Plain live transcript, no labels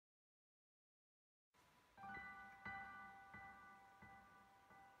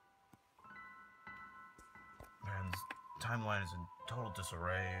timeline is in total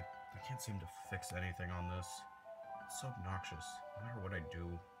disarray. I can't seem to fix anything on this. It's so obnoxious. No matter what I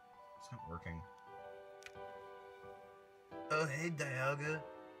do, it's not working. Oh, hey, Dialga.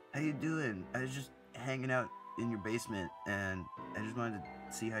 How you doing? I was just hanging out in your basement, and I just wanted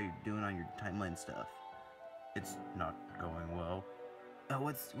to see how you're doing on your timeline stuff. It's not going well. Oh,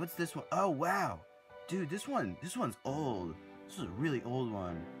 what's this one? Oh, wow. Dude, this one's old. This is a really old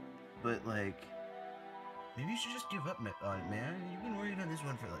one. But, like, maybe you should just give up on it, man. You've been working on this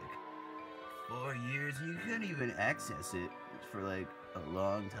one for, like, 4 years, and you couldn't even access it for, like, a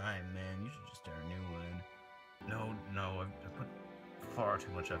long time, man. You should just start a new one. No, I put far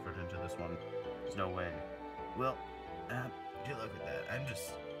too much effort into this one. There's no way. Well, good luck with that. I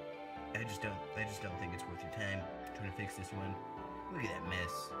just don't think it's worth your time trying to fix this one. Look at that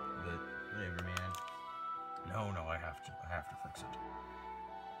mess. But whatever, man. No, I have to fix it.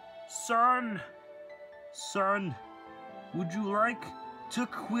 Son, would you like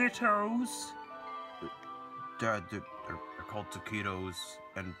taquitos? Dad, they're called taquitos,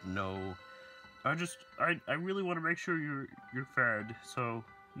 and no. I really want to make sure you're fed, so,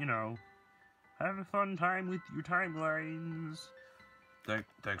 you know, have a fun time with your timelines.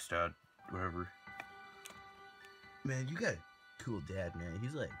 Thanks, Dad. Whatever. Man, you got a cool dad, man.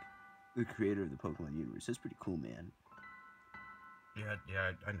 He's like the creator of the Pokemon universe. That's pretty cool, man. Yeah,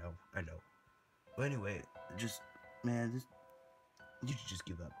 I know. But anyway, you should just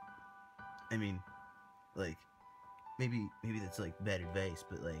give up. I mean, like, maybe that's like bad advice,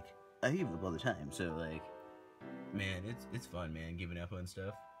 but like, I give up all the time, so like, man, it's fun, man, giving up on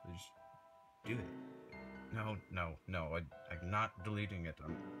stuff. Just do it. No, I'm not deleting it.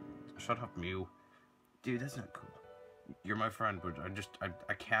 Shut up, Mew. Dude, that's not cool. You're my friend, but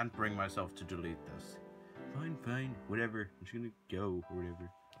I can't bring myself to delete this. Fine, whatever. I'm just gonna go, or whatever.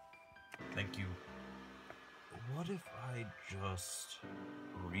 Thank you. What if I just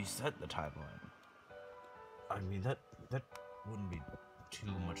reset the timeline? I mean, that wouldn't be too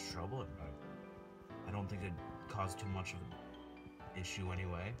much trouble. I don't think it'd cause too much of an issue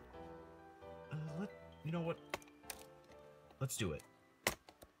anyway. You know what? Let's do it.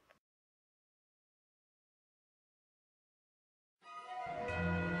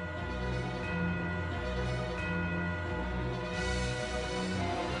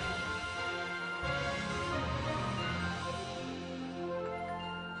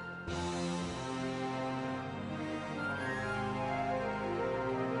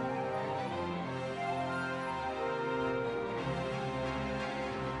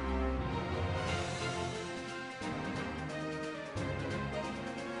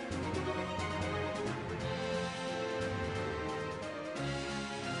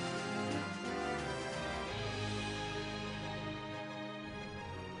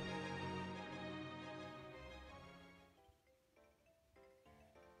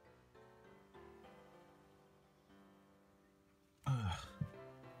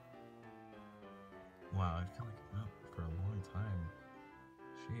 Wow, I feel like I'm up for a long time.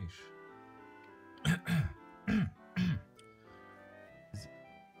 Sheesh.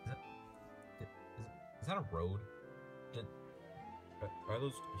 Is that a road? Are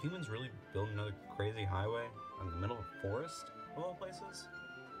those humans really building another crazy highway in the middle of a forest of all places?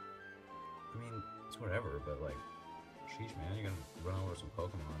 I mean, it's whatever, but like, sheesh, man, you're gonna run over some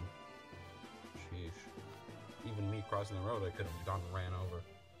Pokemon. Sheesh. Even me crossing the road, I could have gone and ran over.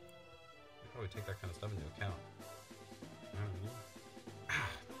 I probably take that kind of stuff into account. I don't know.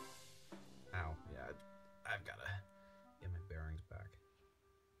 Ow, yeah, I've gotta get my bearings back.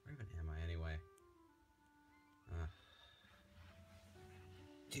 Where even am I anyway?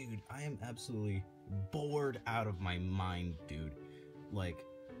 Dude, I am absolutely bored out of my mind, dude. Like,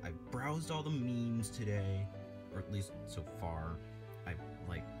 I've browsed all the memes today, or at least so far.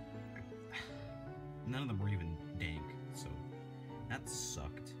 None of them were even dank, so that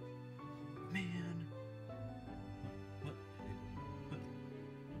sucked. Man. What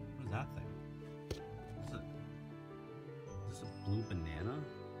is that thing? Is this a blue banana?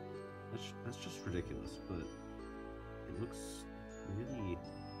 That's just ridiculous, but it looks really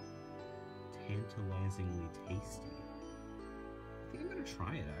tantalizingly tasty. I think I'm gonna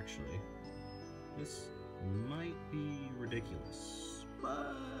try it, actually. This might be ridiculous,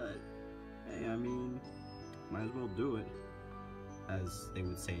 but hey, I mean, might as well do it. As they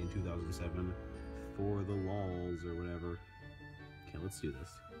would say in 2007, for the lols or whatever. Okay, let's do this.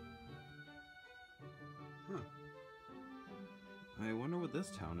 Huh. I wonder what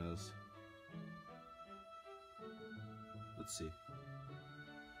this town is. Let's see.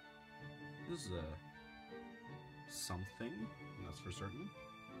 This is something, that's for certain.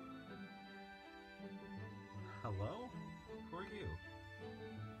 Hello? you?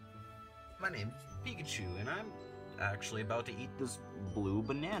 My name's Pikachu, and I'm actually about to eat this blue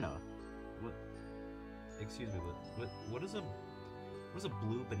banana. What? Excuse me, what is a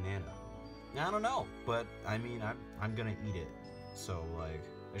blue banana? I don't know, but I mean, I'm gonna eat it. So like,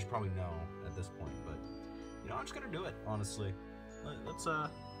 I should probably know at this point, but you know, I'm just gonna do it. Honestly, let's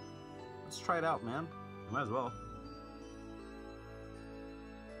try it out, man. Might as well.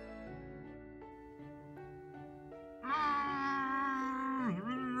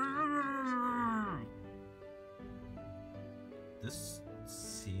 This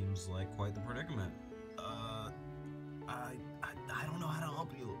seems like quite the predicament. I don't know how to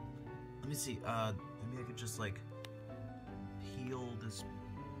help you. Let me see. Maybe I could just like peel this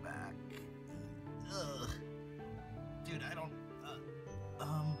back. Ugh. Dude, I don't.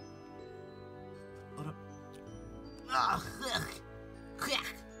 What?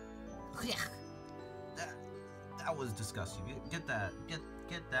 That was disgusting. Get that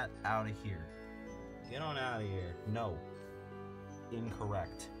out of here. Get on out of here. No.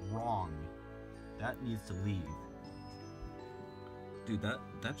 Incorrect. Wrong. That needs to leave. Dude, that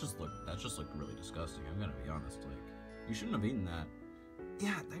just looked really disgusting. I'm gonna be honest. Like, you shouldn't have eaten that.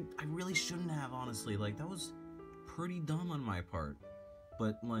 Yeah, I really shouldn't have, honestly. Like, that was pretty dumb on my part.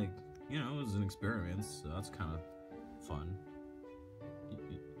 But like, you know, it was an experiment, so that's kind of fun.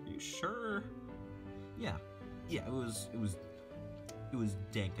 You sure? Yeah, it was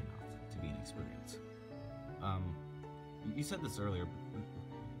dank enough to be an experience. You said this earlier,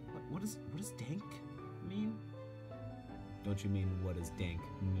 but what does dank mean? Don't you mean what does dank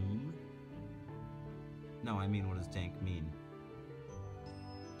mean? No, I mean what does dank mean?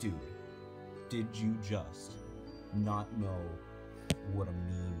 Dude, did you just not know what a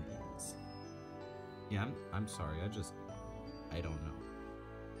meme is? Yeah, I'm sorry, I don't know.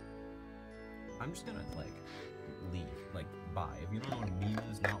 I'm just gonna, like, leave. Like, bye. If you don't know what a meme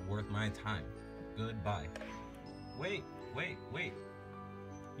is, not worth my time. Goodbye. Wait.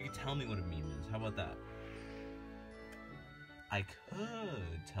 You can tell me what a meme is. How about that? I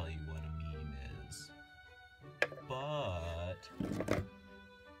could tell you what a meme is, but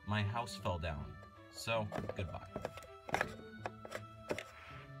my house fell down, so goodbye.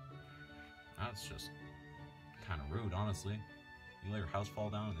 That's just kind of rude, honestly. You let your house fall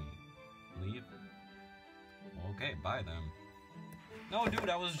down and then you leave? Well, okay, bye then. No, dude,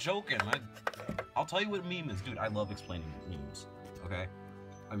 I was joking. I'll tell you what a meme is. Dude, I love explaining memes, okay?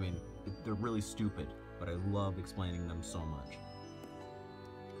 I mean, they're really stupid, but I love explaining them so much.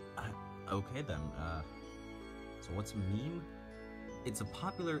 Okay then, so what's a meme? It's a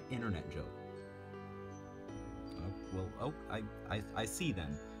popular internet joke. I see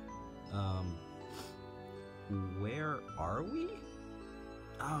then. Where are we?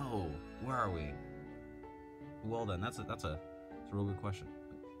 Oh, where are we? Well then, that's a real good question.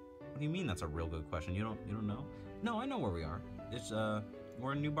 What do you mean that's a real good question? You don't know? No, I know where we are. It's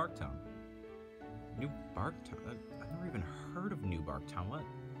we're in New Barktown. New Barktown? I've never even heard of New Barktown. What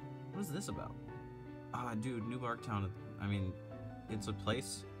is this about? Dude, New Barktown, I mean, it's a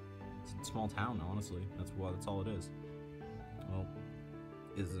place. It's a small town, honestly. That's all it is. Well,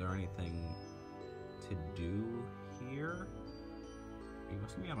 is there anything to do here? Are you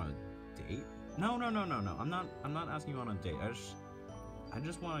asking me on a date? No. I'm not asking you on a date. I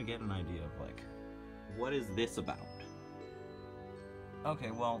just want to get an idea of, like, what is this about?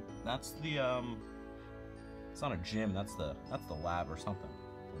 Okay, well, that's the it's not a gym, that's the lab or something.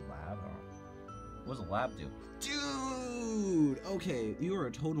 The lab? What does a lab do? Dude! Okay, you are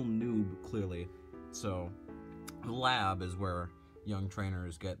a total noob, clearly. So, the lab is where young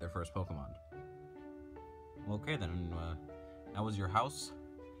trainers get their first Pokemon. Well, okay then, that was your house?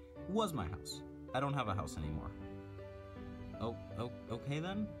 It was my house. I don't have a house anymore. Oh, okay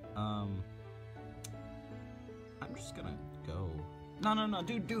then? I'm just gonna go. No,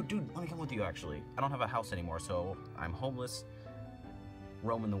 dude, let me come with you, actually. I don't have a house anymore, so I'm homeless,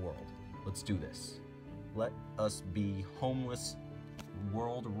 roaming the world. Let's do this. Let us be homeless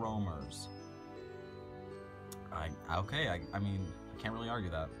world roamers. I mean, I can't really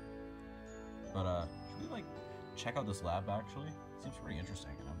argue that. But, should we, like, check out this lab, actually? It seems pretty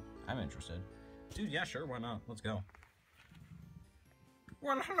interesting, and I'm interested. Dude, yeah, sure, why not? Let's go.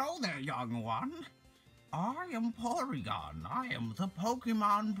 Well, hello there, young one. I am Porygon. I am the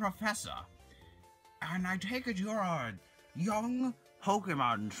Pokemon Professor. And I take it you're a young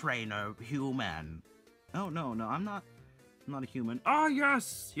Pokemon trainer human. Oh, no, I'm not a human. Ah,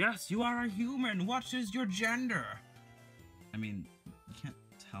 yes, you are a human. What is your gender? I mean, you can't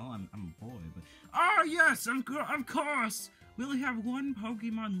tell I'm a boy, but... Ah, yes, of course. We only have one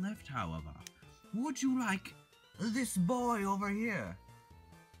Pokemon left, however. Would you like this boy over here.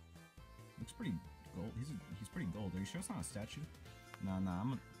 Looks pretty gold. He's pretty gold. Are you sure it's not a statue? No,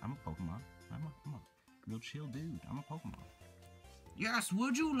 I'm a Pokemon. I'm a real chill dude. I'm a Pokemon. Yes,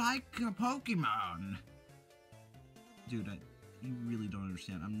 would you like a Pokemon? Dude, you really don't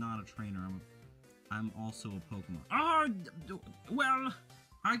understand. I'm not a trainer. I'm also a Pokemon. Well,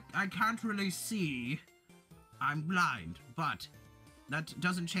 I can't really see. I'm blind, but that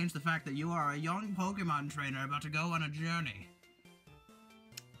doesn't change the fact that you are a young Pokemon trainer about to go on a journey.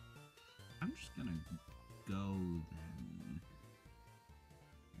 I'm just gonna go then.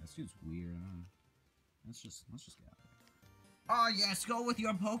 This dude's weird. Let's just get out of here. Oh yes, go with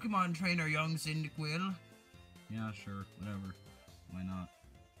your Pokemon trainer, young Cyndaquil. Yeah, sure, whatever. Why not?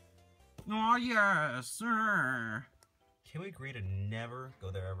 Oh yes, sir. Can we agree to never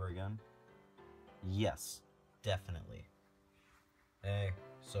go there ever again? Yes, definitely. Hey,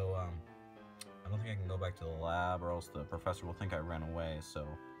 so, I don't think I can go back to the lab or else the professor will think I ran away, so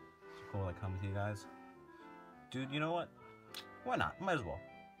it's cool I come with you guys. Dude, you know what? Why not? Might as well.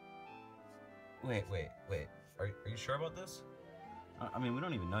 Wait. Are you sure about this? I mean, we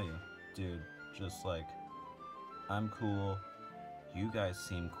don't even know you. Dude, just like, I'm cool. You guys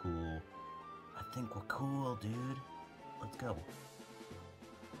seem cool. I think we're cool, dude. Let's go.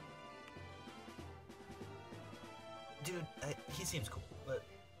 Dude, he seems cool, but...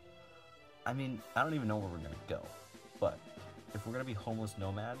 I mean, I don't even know where we're gonna go. But, if we're gonna be homeless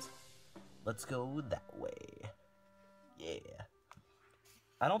nomads, let's go that way. Yeah.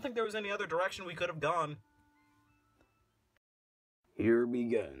 I don't think there was any other direction we could have gone. Here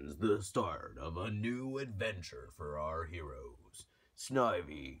begins the start of a new adventure for our heroes,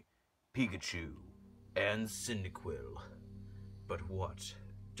 Snivy, Pikachu, and Cyndaquil. But what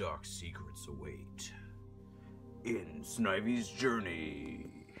dark secrets await in Snivy's journey?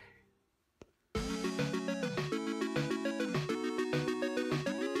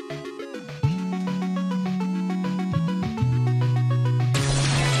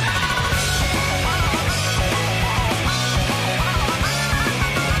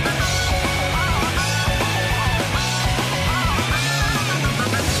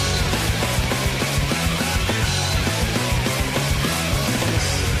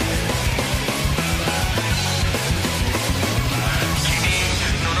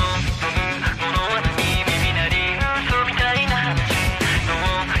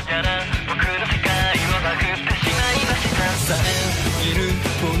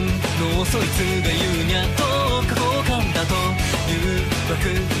そいつが言うにゃどうか好感だと誘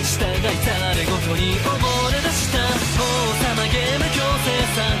惑従いされごとに溺れ出した王様ゲーム強制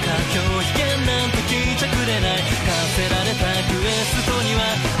参加拒否権なんて聞いちゃくれない課せられたクエストには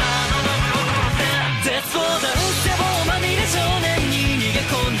あの僕を殺せ絶望だうってもまみれ少年に逃げ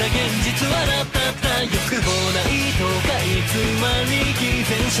込んだ現実はなったった欲望ないとかいつまに偽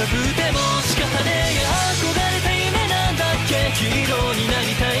善色でも仕方ねえや憧れた夢なんだっけヒーローにな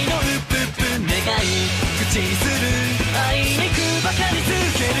りたいの願い口にす